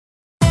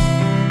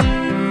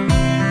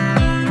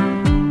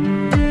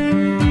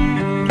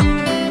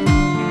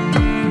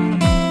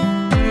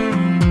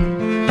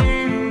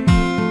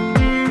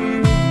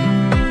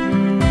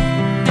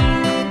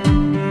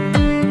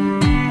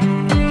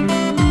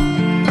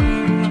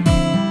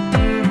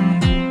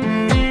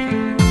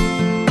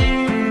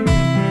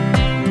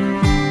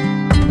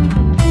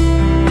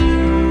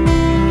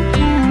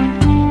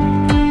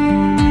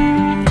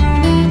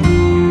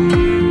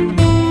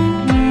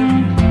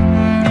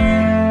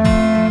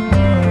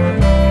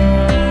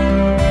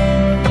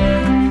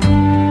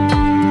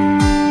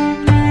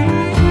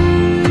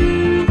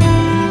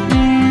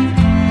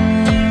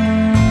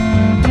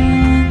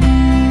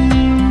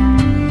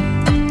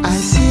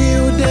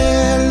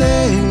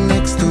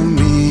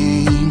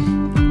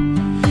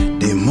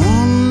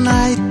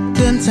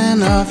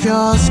of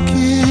your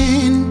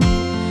skin,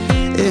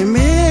 a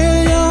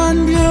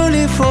million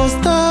beautiful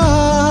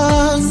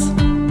stars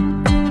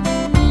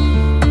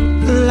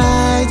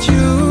light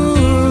you.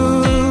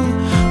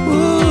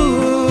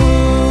 Ooh,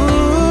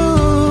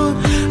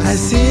 I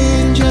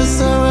see just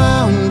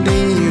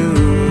surrounding you.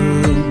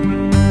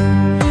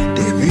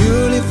 The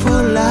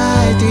beautiful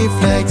light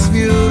reflects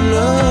you,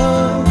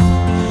 love.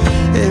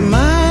 Am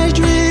I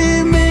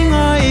dreaming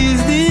or is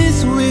this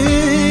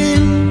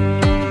real?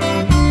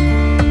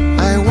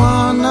 I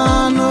wanna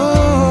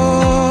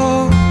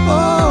know.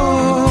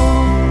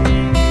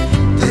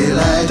 The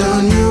light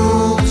on you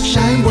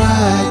shine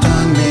bright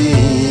on me.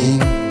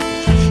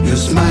 You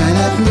smile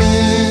at me,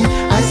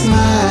 I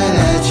smile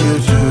at you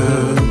too.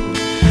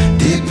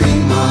 Deep in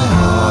my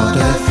heart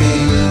I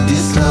feel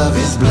this love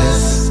is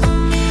blessed.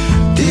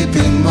 Deep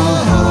in my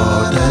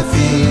heart I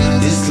feel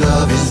this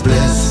love is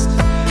blessed.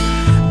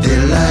 The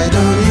light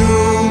on you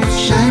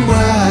shine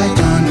bright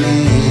on me.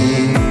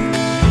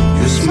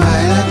 You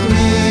smile at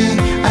me,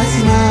 I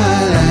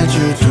smile at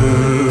you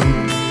too.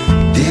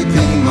 Deep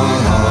in my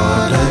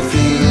heart I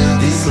feel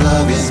this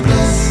love is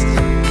blessed.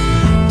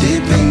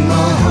 Deep in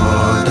my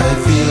heart I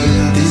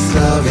feel this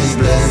love is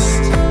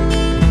blessed.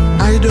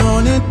 I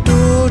don't need to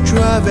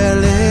travel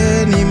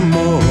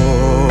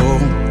anymore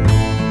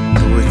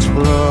to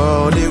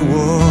explore the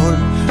world,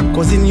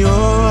 'cause in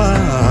your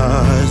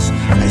eyes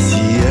I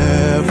see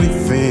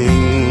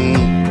everything.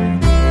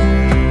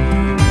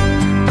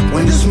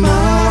 When you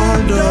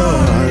smile,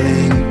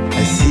 darling,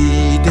 I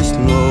see the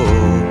snow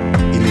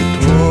in a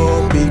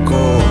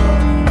tropical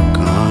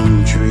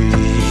country.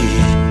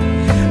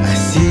 I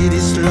see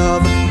this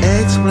love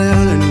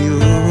explaining you.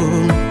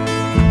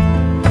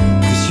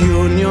 This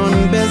union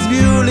bears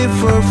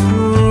beautiful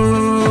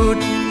fruit.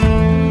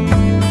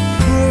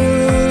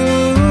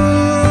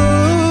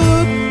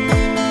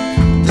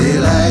 The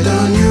light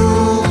on you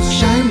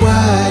shine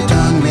bright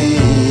on me.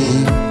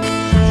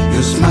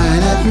 You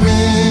smile at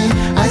me,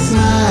 I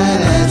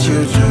smile at you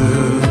too.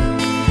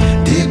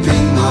 Deep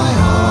in my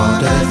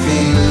heart I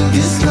feel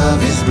this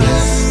love is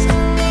blessed.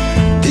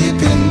 Deep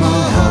in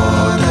my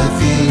heart I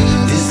feel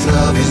this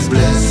love is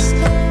blessed.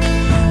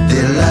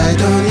 The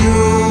light on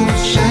you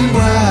shine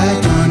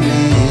bright on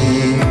me.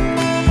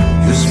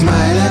 You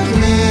smile at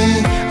me,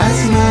 I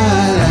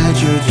smile at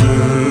you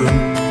too.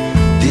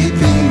 Deep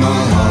in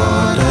my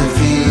heart I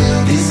feel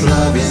this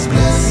love is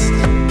blessed.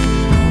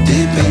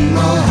 Deep in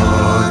my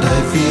heart I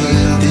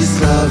feel this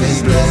love is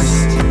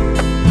blessed.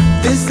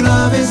 This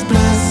love is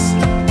blessed.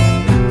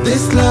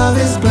 This love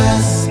is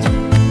blessed.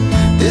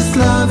 This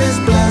love is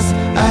blessed.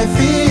 I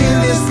feel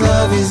this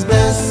love is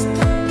blessed.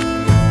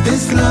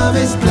 This love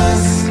is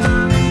blessed.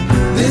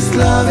 This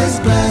love is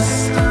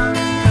blessed.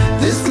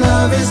 This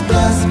love is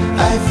blessed.